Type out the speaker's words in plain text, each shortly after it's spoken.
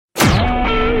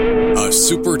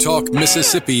SuperTalk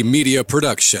Mississippi media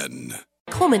production.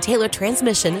 Coleman Taylor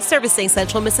Transmission, servicing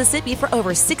Central Mississippi for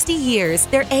over 60 years.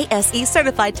 Their ASE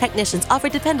certified technicians offer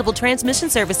dependable transmission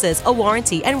services, a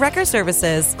warranty, and wrecker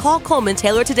services. Call Coleman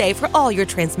Taylor today for all your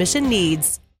transmission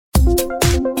needs.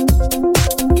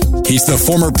 He's the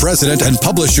former president and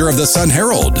publisher of the Sun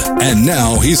Herald, and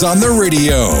now he's on the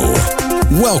radio.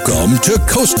 Welcome to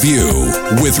Coast View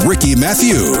with Ricky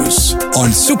Matthews on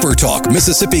SuperTalk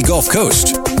Mississippi Gulf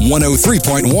Coast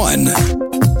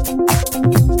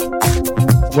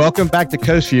 103.1. Welcome back to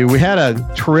Coast View. We had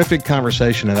a terrific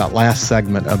conversation in that last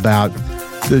segment about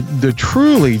the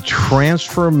truly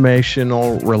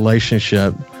transformational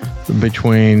relationship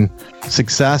between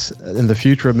success in the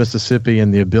future of Mississippi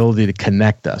and the ability to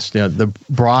connect us. You know, the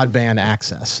broadband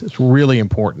access is really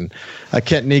important.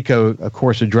 Kent Nico, of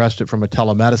course, addressed it from a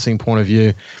telemedicine point of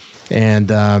view, and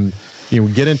you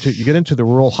get into the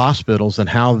rural hospitals and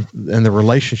the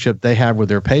relationship they have with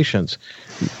their patients.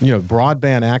 You know,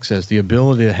 broadband access, the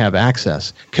ability to have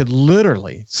access, could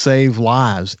literally save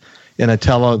lives in a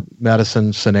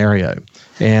telemedicine scenario.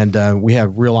 And we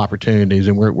have real opportunities,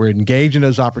 and we're engaged in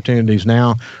those opportunities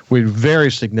now with very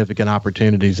significant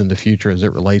opportunities in the future as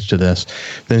it relates to this.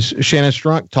 Then Shannon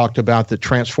Strunk talked about the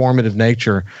transformative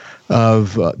nature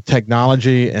of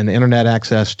technology and internet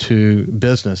access to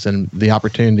business and the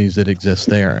opportunities that exist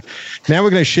there. Now we're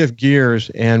going to shift gears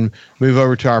and move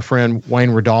over to our friend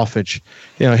Wayne Rodolfich.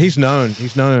 You know, he's known,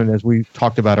 as we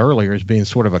talked about earlier, as being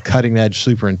sort of a cutting-edge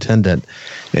superintendent.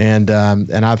 And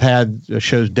I've had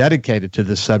shows dedicated to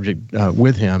this subject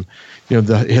with him. You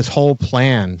know, his whole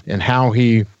plan and how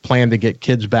he planned to get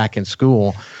kids back in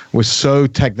school was so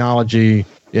technology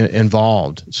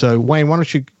involved. So, Wayne, why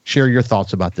don't you share your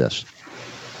thoughts about this?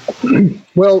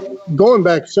 Well, going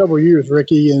back several years,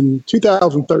 Ricky, in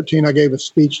 2013, I gave a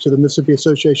speech to the Mississippi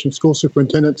Association of School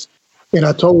Superintendents, and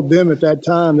I told them at that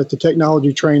time that the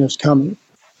technology train is coming.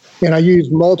 And I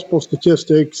used multiple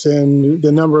statistics and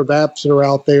the number of apps that are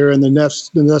out there and the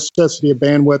necessity of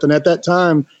bandwidth. And at that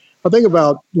time, I think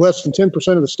about less than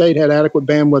 10% of the state had adequate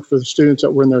bandwidth for the students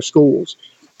that were in their schools.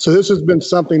 So this has been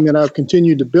something that I've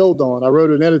continued to build on. I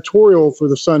wrote an editorial for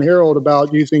the Sun Herald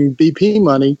about using BP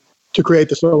money to create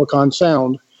the Silicon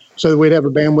Sound so that we'd have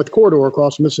a bandwidth corridor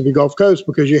across the Mississippi Gulf Coast,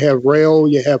 because you have rail,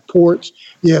 you have ports,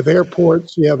 you have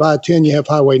airports, you have I-10, you have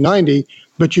Highway 90,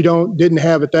 but you didn't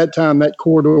have at that time that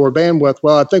corridor or bandwidth.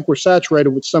 Well, I think we're saturated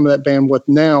with some of that bandwidth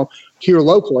now here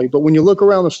locally. But when you look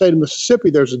around the state of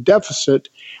Mississippi, there's a deficit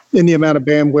in the amount of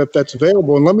bandwidth that's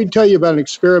available. And let me tell you about an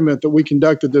experiment that we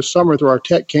conducted this summer through our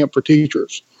Tech Camp for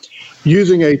Teachers.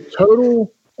 Using a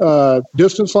total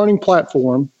distance learning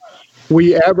platform,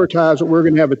 we advertised that we're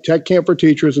going to have a Tech Camp for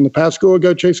Teachers in the Pascagoula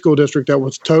Go Chase School District that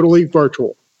was totally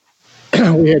virtual.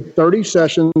 We had 30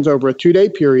 sessions over a 2-day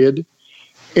period,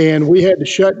 and we had to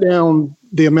shut down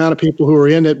the amount of people who were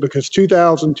in it because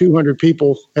 2,200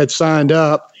 people had signed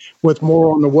up, with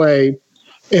more on the way.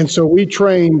 And so we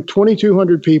trained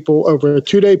 2,200 people over a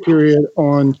 2-day period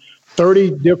on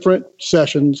 30 different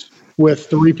sessions with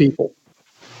 3 people.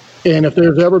 And if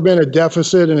there's ever been a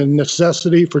deficit and a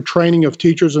necessity for training of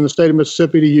teachers in the state of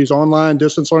Mississippi to use online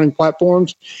distance learning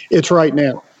platforms, it's right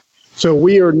now. So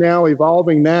we are now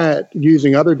evolving that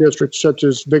using other districts such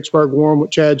as Vicksburg, Warren with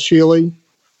Chad Shealy.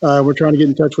 We're trying to get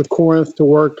in touch with Corinth to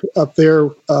work up there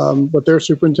with their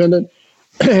superintendent.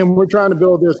 And we're trying to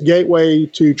build this gateway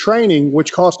to training,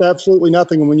 which costs absolutely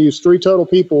nothing. And we use 3 total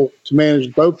people to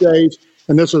manage both days.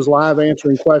 And this is live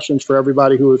answering questions for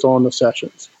everybody who is on the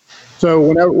sessions. So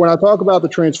when I talk about the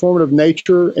transformative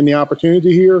nature and the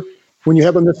opportunity here, when you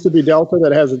have a Mississippi Delta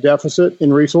that has a deficit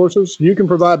in resources, you can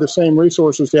provide the same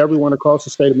resources to everyone across the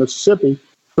state of Mississippi,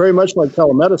 very much like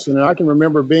telemedicine. And I can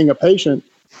remember being a patient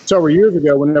several years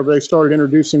ago whenever they started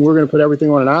introducing, we're going to put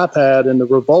everything on an iPad, and the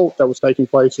revolt that was taking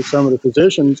place with some of the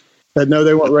physicians that know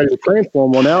they weren't ready to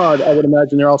transform. Well, now I would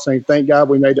imagine they're all saying, thank God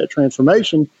we made that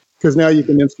transformation, because now you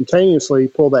can instantaneously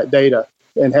pull that data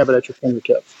and have it at your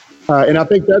fingertips. And I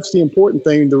think that's the important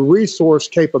thing, the resource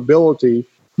capability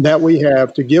that we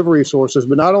have to give resources.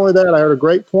 But not only that, I heard a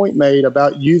great point made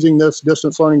about using this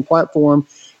distance learning platform.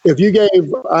 If you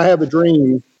gave I Have a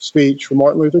Dream speech from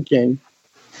Martin Luther King,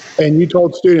 and you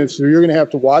told students that you're going to have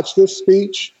to watch this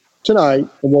speech tonight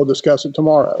and we'll discuss it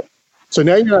tomorrow. So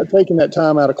now you're not taking that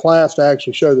time out of class to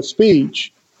actually show the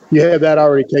speech. You have that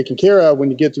already taken care of.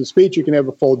 When you get to the speech, you can have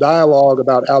a full dialogue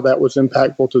about how that was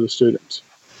impactful to the students.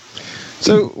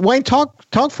 So, Wayne, talk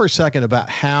for a second about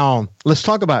how. Let's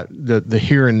talk about the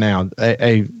here and now.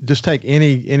 Just take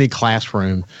any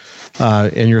classroom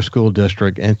in your school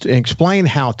district and explain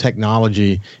how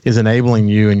technology is enabling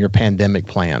you in your pandemic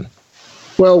plan.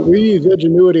 Well, we use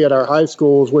Edgenuity at our high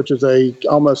schools, which is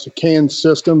almost a canned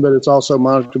system, but it's also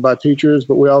monitored by teachers.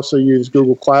 But we also use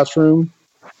Google Classroom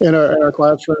in our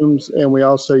classrooms, and we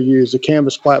also use the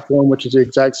Canvas platform, which is the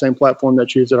exact same platform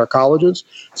that's used at our colleges.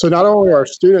 So not only are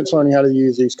students learning how to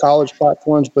use these college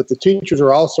platforms, but the teachers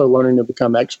are also learning to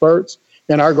become experts.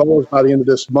 And our goal is by the end of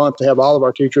this month to have all of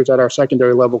our teachers at our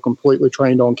secondary level completely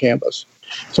trained on Canvas.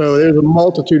 So there's a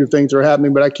multitude of things that are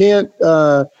happening, but I can't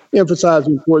emphasize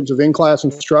the importance of in-class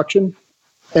instruction,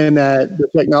 and that the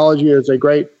technology is a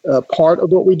great part of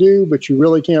what we do, but you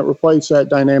really can't replace that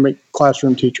dynamic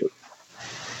classroom teacher.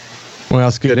 Well,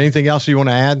 that's good. Anything else you want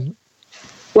to add?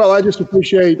 Well, I just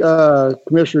appreciate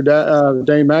Commissioner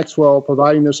Dane Maxwell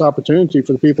providing this opportunity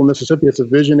for the people of Mississippi. It's a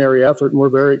visionary effort, and we're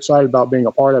very excited about being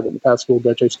a part of it in the Pascagoula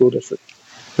Bethel School District.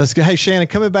 That's good. Hey, Shannon,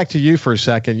 coming back to you for a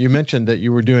second, you mentioned that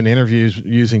you were doing interviews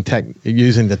using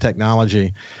the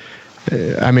technology.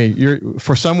 I mean,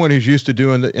 for someone who's used to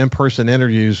doing the in-person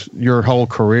interviews your whole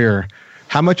career,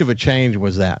 how much of a change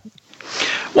was that?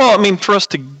 Well, I mean, for us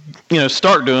to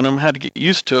start doing them, had to get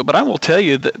used to it. But I will tell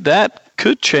you that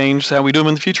could change how we do them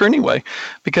in the future anyway.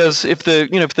 Because if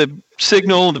the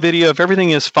signal, the video, if everything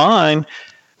is fine,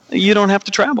 you don't have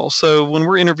to travel. So when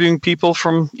we're interviewing people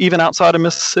from even outside of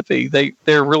Mississippi,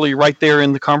 they're really right there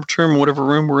in the conference room, whatever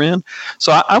room we're in.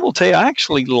 So I will tell you, I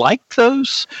actually like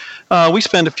those. We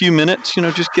spend a few minutes,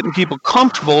 just getting people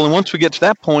comfortable. And once we get to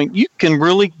that point, you can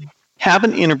really have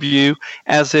an interview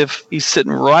as if he's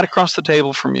sitting right across the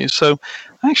table from you. So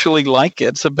I actually like it.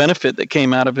 It's a benefit that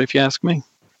came out of it, if you ask me.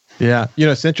 Yeah.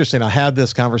 It's interesting. I had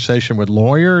this conversation with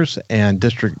lawyers and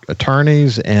district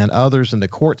attorneys and others in the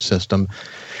court system,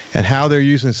 and how they're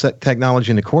using technology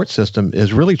in the court system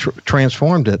is really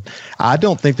transformed it. I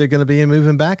don't think they're going to be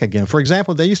moving back again. For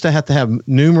example, they used to have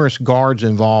numerous guards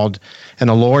involved and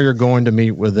a lawyer going to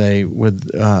meet with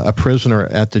a prisoner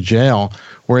at the jail,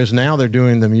 whereas now they're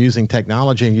doing them using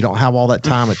technology, and you don't have all that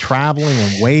time of traveling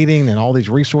and waiting and all these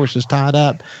resources tied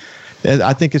up.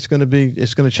 I think it's going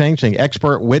to change things.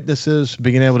 Expert witnesses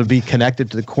being able to be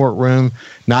connected to the courtroom,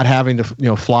 not having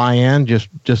to fly in,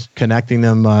 just connecting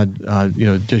them,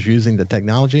 just using the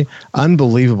technology.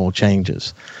 Unbelievable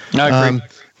changes. I agree.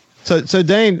 So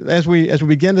Dane, as we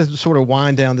begin to sort of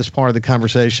wind down this part of the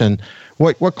conversation,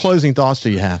 what closing thoughts do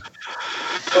you have?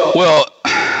 Well,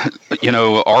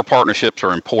 our partnerships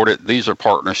are important. These are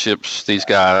partnerships. These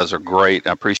guys are great.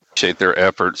 I appreciate their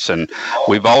efforts. And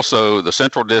we've also, the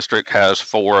Central District has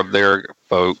 4 of their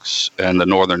folks, and the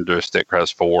Northern District has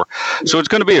 4. So it's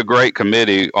going to be a great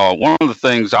committee. One of the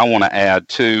things I want to add,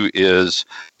 too, is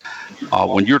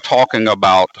when you're talking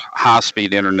about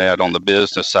high-speed internet on the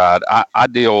business side, I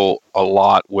deal a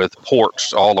lot with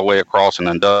ports all the way across in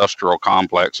industrial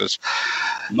complexes.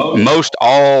 Most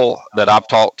all that I've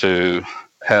talked to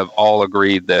have all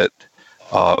agreed that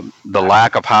the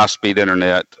lack of high-speed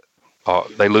internet,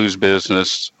 they lose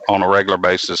business on a regular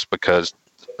basis because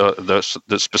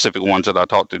the specific ones that I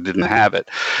talked to didn't have it.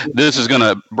 This is going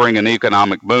to bring an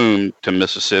economic boom to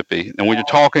Mississippi. And when you're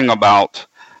talking about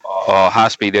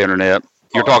high-speed internet,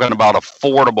 you're talking about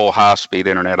affordable high-speed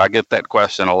internet. I get that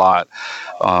question a lot.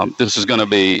 This is going to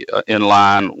be in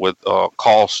line with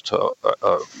costs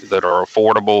that are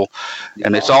affordable.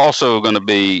 And it's also going to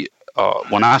be,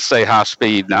 when I say high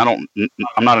speed, I'm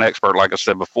not an expert, like I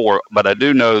said before, but I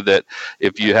do know that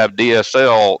if you have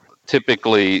DSL,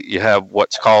 typically you have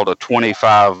what's called a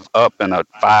 25 up and a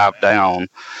 5 down.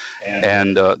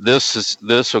 And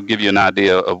this will give you an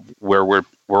idea of where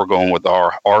we're going with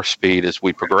our speed as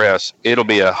we progress. It'll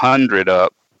be 100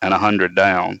 up and 100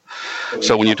 down.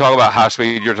 So when you talk about high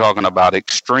speed, you're talking about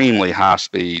extremely high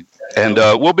speed. And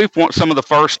we'll be some of the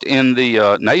first in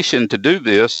the nation to do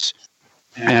this.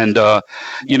 And, as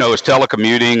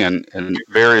telecommuting and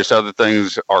various other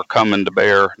things are coming to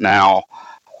bear now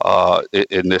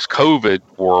in this COVID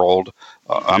world,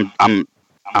 I'm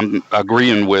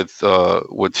agreeing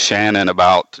with Shannon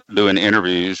about doing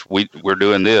interviews. We're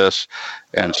doing this,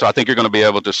 and so I think you're going to be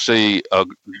able to see a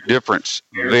difference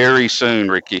very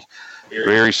soon, Ricky.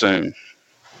 Very soon.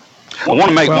 I want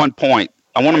to make one point.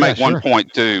 One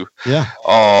point too. Yeah.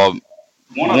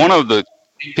 One of the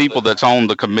people that's on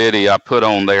the committee I put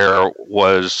on there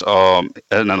was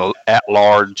an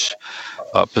at-large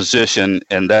position,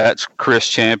 and that's Chris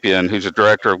Champion, who's the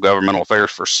Director of Governmental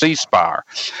Affairs for C Spire.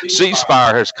 C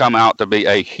Spire has come out to be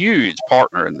a huge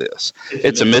partner in this.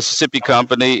 It's a Mississippi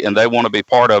company, and they want to be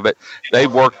part of it.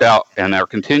 They've worked out and are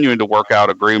continuing to work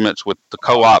out agreements with the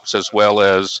co-ops as well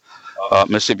as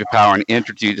Mississippi Power and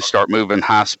Entergy to start moving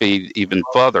high speed even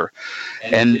further.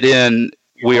 And then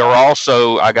we are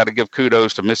also, I got to give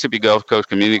kudos to Mississippi Gulf Coast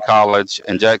Community College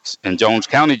and Jones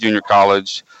County Junior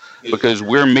College because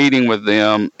we're meeting with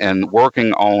them and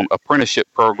working on apprenticeship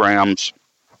programs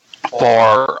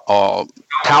for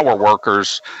tower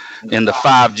workers in the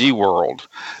 5G world.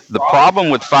 The problem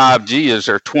with 5G is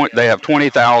they have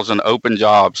 20,000 open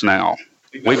jobs now.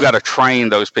 We've got to train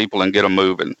those people and get them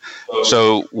moving.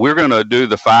 So we're going to do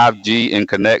the 5G in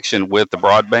connection with the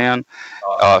broadband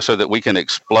so that we can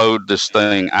explode this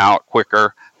thing out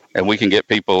quicker and we can get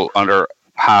people under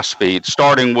high speed,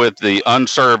 starting with the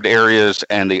unserved areas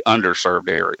and the underserved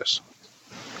areas.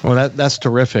 Well, that's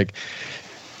terrific.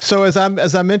 So as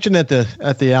I mentioned at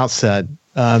the outset,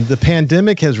 the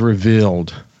pandemic has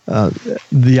revealed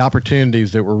the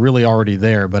opportunities that were really already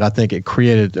there, but I think it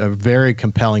created a very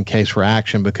compelling case for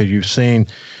action because you've seen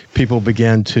people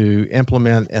begin to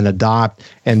implement and adopt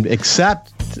and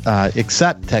accept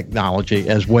technology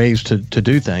as ways to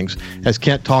do things. As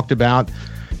Kent talked about,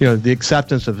 the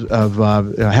acceptance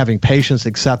of having patients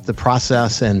accept the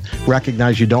process and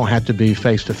recognize you don't have to be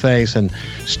face-to-face, and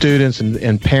students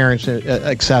and parents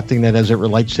accepting that as it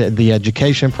relates to the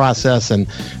education process, and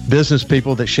business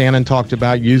people that Shannon talked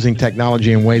about using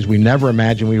technology in ways we never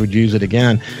imagined we would use it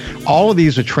again. All of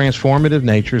these are transformative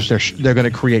natures. They're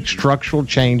going to create structural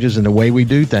changes in the way we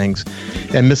do things.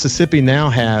 And Mississippi now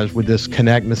has, with this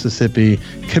Connect Mississippi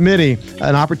committee,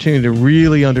 an opportunity to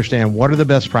really understand what are the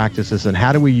best practices and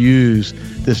how do we use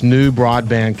this new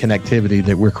broadband connectivity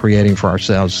that we're creating for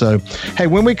ourselves. So, hey,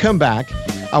 when we come back,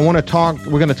 we're going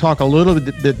to talk a little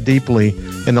bit deeply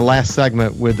in the last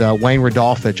segment with Wayne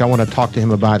Rodolfich. I want to talk to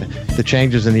him about the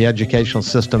changes in the educational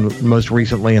system most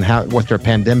recently and what their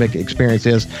pandemic experience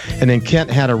is. And then Kent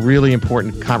had a really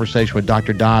important conversation with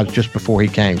Dr. Dobbs just before he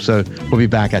came. So we'll be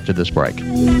back after this break.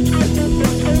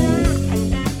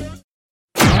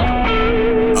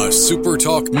 A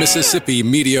SuperTalk Mississippi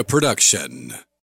media production.